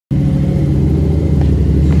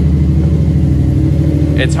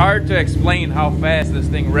It's hard to explain how fast this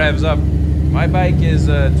thing revs up. My bike is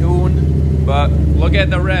tuned, but look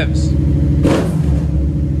at the revs.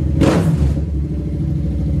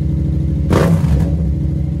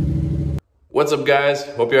 What's up, guys?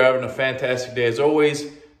 Hope you're having a fantastic day as always.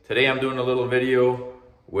 Today I'm doing a little video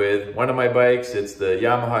with one of my bikes. It's the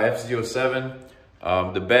Yamaha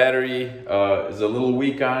FZ07. The battery is a little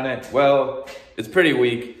weak on it. Well, it's pretty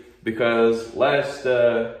weak because last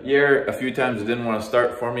year a few times it didn't want to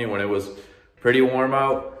start for me when it was pretty warm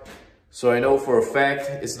out. So I know for a fact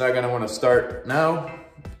it's not gonna want to start now.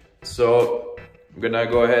 So I'm gonna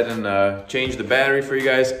go ahead and change the battery for you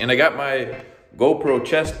guys. And I got my GoPro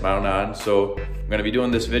chest mount on, so I'm gonna be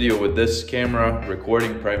doing this video with this camera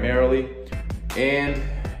recording primarily. And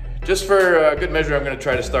just for a good measure, I'm gonna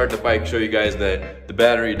try to start the bike, show you guys that the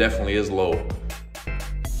battery definitely is low.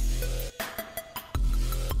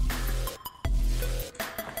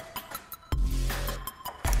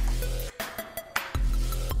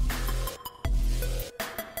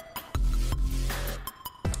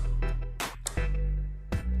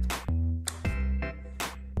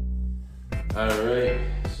 Alright,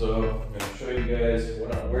 so I'm going to show you guys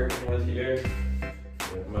what I'm working with here.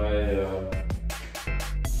 With my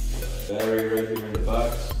battery right here in the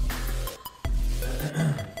box. So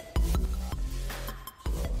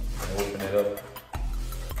I'm going to open it up.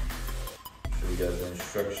 Show you guys the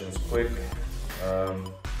instructions quick.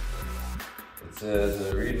 It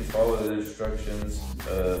says read and follow the instructions.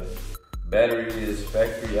 Battery is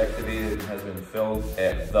factory activated and has been filled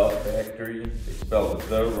at the factory. They spelled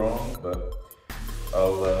the wrong, but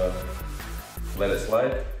I'll let it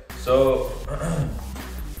slide. So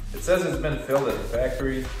it says it's been filled at the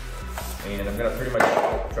factory, and I'm gonna pretty much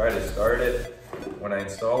try to start it when I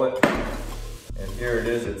install it. And here it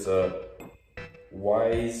is. It's a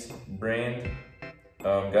Weize brand.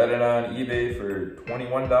 Got it on eBay for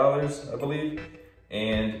 $21, I believe,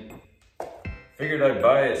 and figured I'd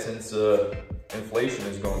buy it since inflation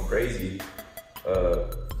is going crazy.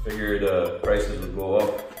 Figured prices would go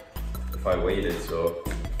up if I waited, so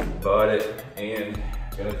bought it. And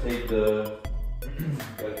gotta take the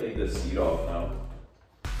seat off now.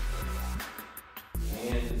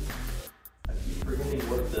 And I keep forgetting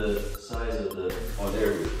what the size of the, oh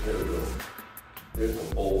there we go. There's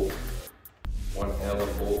the bolt, 1 Allen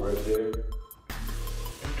bolt right there.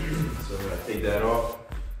 So I'm gonna take that off.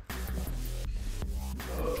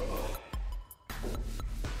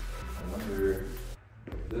 I wonder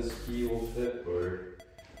if this key will fit or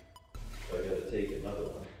if I gotta take another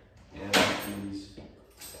one. And these,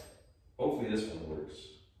 hopefully this one works.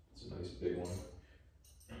 It's a nice big one.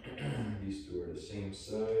 These two are the same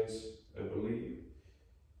size, I believe.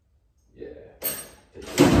 Yeah, take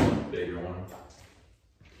this bigger one.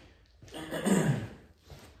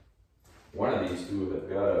 One of these two have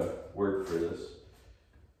gotta work for this.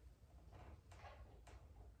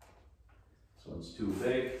 This one's too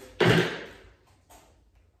big.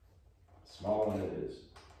 Small one it is.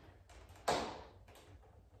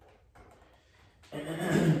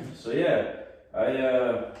 So yeah,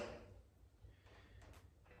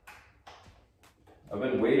 I've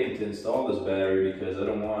been waiting to install this battery because I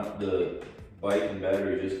don't want the bike and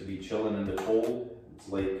battery just to be chilling in the cold. It's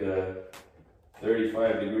like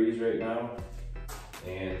 35 degrees right now,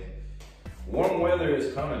 and warm weather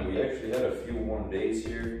is coming. We actually had a few warm days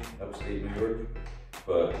here, upstate New York,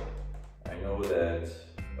 but I know that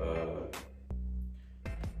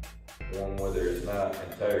warm weather is not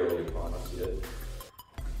entirely upon us yet.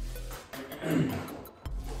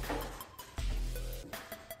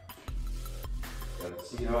 Got the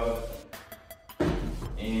seat off,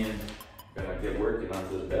 and gonna get working on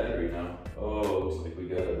this battery now. Oh, looks like we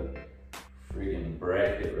got a friggin'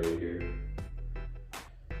 bracket right here.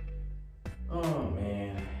 Oh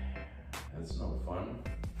man, that's no fun.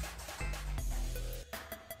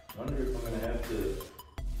 Wonder if I'm gonna have to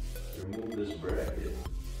remove this bracket.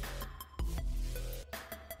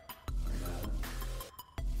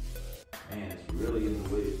 Man, it's really in the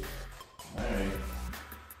way. Alright.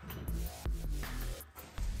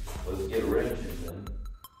 Let's get wrenching then.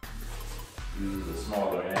 Use a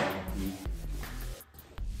smaller Allen key.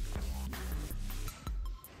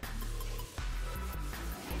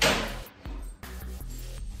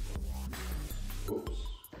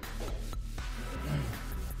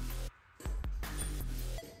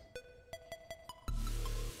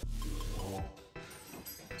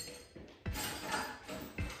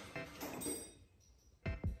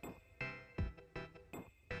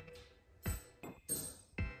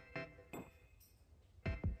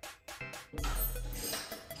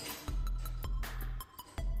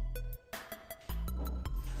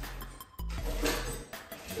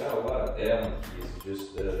 got a lot of Allen keys,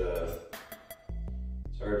 just that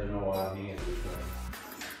it's hard to know on hand which one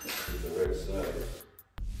is the right size.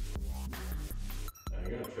 I'm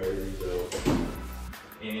gonna try these out,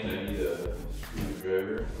 and I need a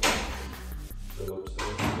screwdriver. Phillips,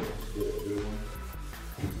 let's get a good one.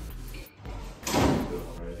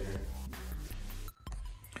 Right here.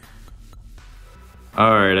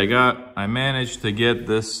 All right, I managed to get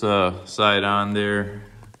this side on there,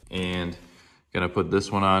 and gonna put this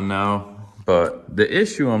one on now. But the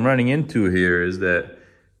issue I'm running into here is that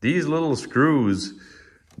these little screws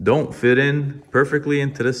don't fit in perfectly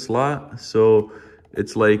into this slot, so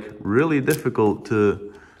it's like really difficult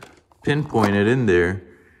to pinpoint it in there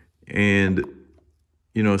and,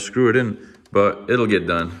 you know, screw it in, but it'll get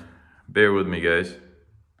done. Bear with me, guys.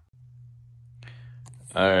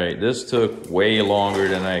 All right, this took way longer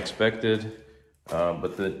than I expected,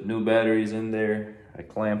 but the new battery's in there. I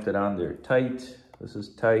clamped it on there tight. This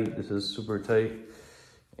is tight, this is super tight.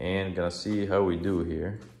 And gonna see how we do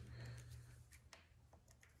here.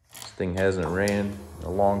 This thing hasn't ran in a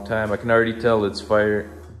long time. I can already tell it's fired.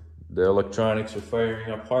 The electronics are firing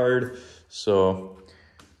up hard. So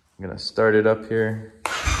I'm gonna start it up here.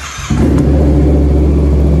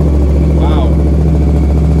 Wow.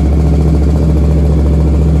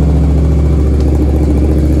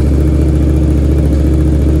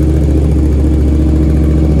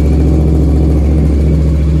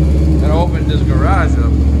 Gotta open this garage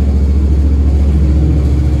up.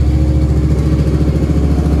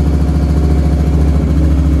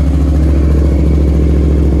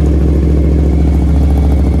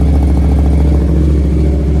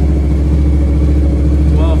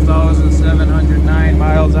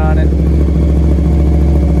 On it.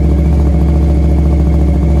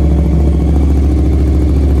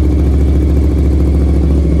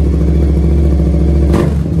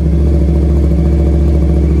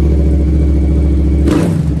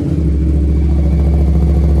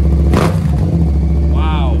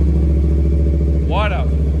 Wow.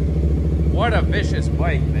 What a vicious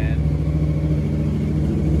bike, man.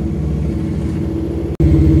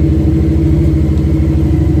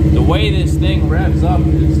 The way this thing revs up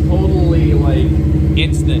is totally like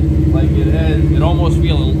instant. Like it almost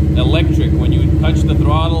feels electric. When you touch the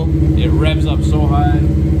throttle, it revs up so high,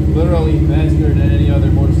 literally faster than any other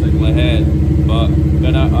motorcycle I had. But I'm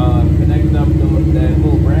gonna connect up that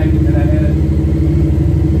little bracket that I had.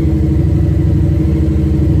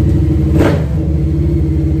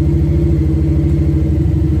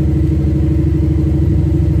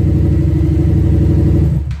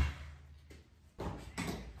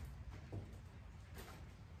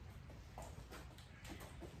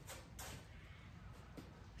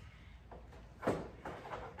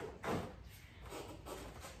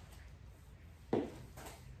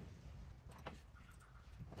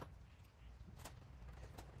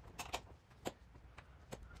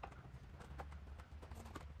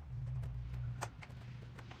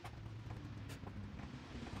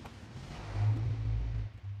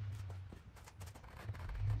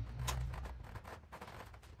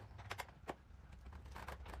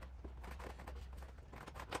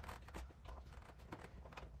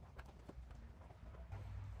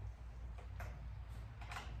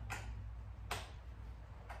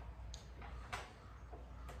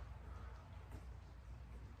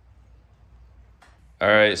 All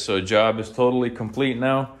right, so job is totally complete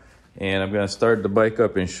now, and I'm gonna start the bike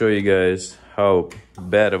up and show you guys how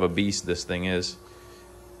bad of a beast this thing is.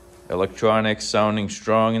 Electronics sounding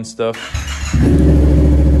strong and stuff.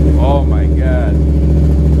 Oh my God.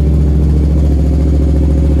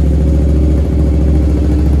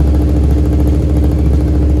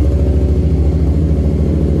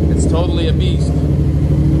 It's totally a beast.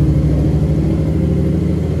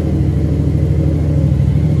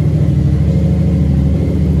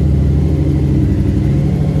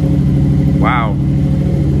 Wow.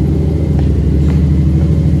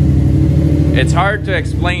 It's hard to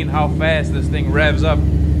explain how fast this thing revs up.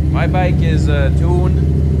 My bike is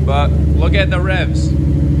tuned, but look at the revs.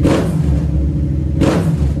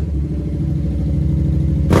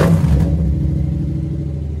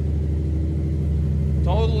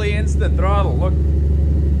 Totally instant throttle, look.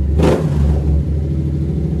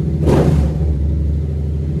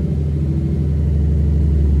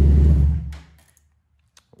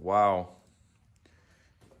 Wow.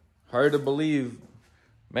 Hard to believe.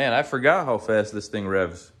 Man, I forgot how fast this thing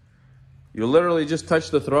revs. You literally just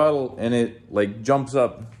touch the throttle and it like jumps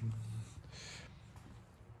up.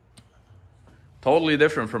 Totally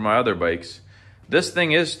different from my other bikes. This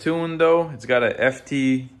thing is tuned though. It's got a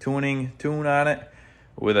FT tune on it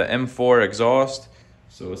with a M4 exhaust.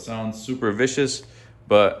 So it sounds super vicious.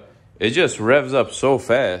 but it just revs up so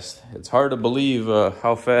fast. It's hard to believe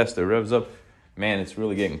how fast it revs up. Man, it's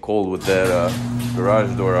really getting cold with that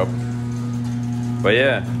garage door up. But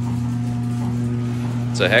yeah,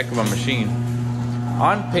 it's a heck of a machine.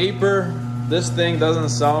 On paper, this thing doesn't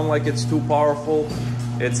sound like it's too powerful.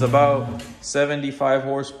 It's about 75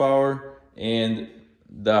 horsepower, and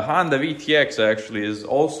the Honda VTX actually is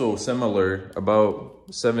also similar, about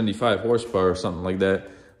 75 horsepower or something like that.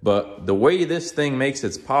 But the way this thing makes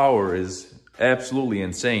its power is absolutely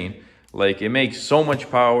insane. Like, it makes so much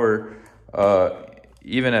power,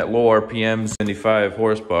 even at low RPMs. 75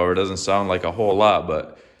 horsepower doesn't sound like a whole lot,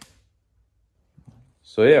 but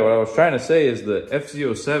so yeah, what I was trying to say is the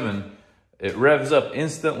FZ07, it revs up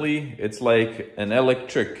instantly. It's like an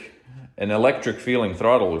electric feeling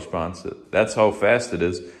throttle response. That's how fast it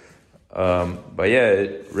is. But yeah,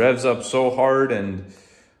 it revs up so hard, and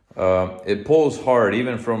it pulls hard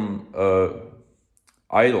even from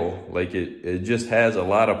idle. Like, it just has a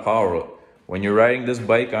lot of power. When you're riding this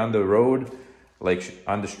bike on the road, like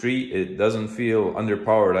on the street, it doesn't feel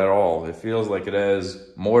underpowered at all. It feels like it has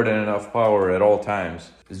more than enough power at all times.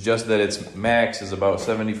 It's just that its max is about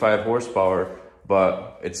 75 horsepower,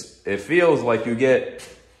 but it feels like you get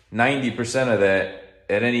 90% of that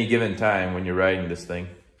at any given time when you're riding this thing.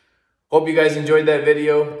 Hope you guys enjoyed that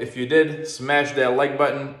video. If you did, smash that like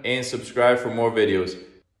button and subscribe for more videos.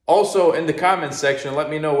 Also, in the comments section, let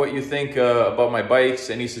me know what you think about my bikes,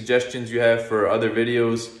 any suggestions you have for other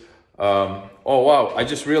videos. Oh wow, I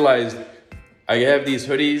just realized I have these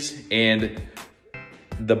hoodies, and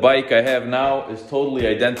the bike I have now is totally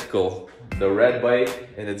identical. The red bike,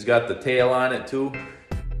 and it's got the tail on it too.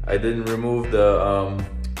 I didn't remove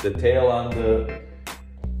the tail on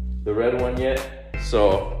the red one yet.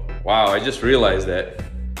 So wow, I just realized that.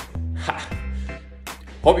 Ha.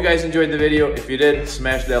 Hope you guys enjoyed the video. If you did,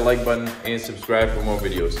 smash that like button and subscribe for more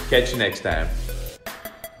videos. Catch you next time.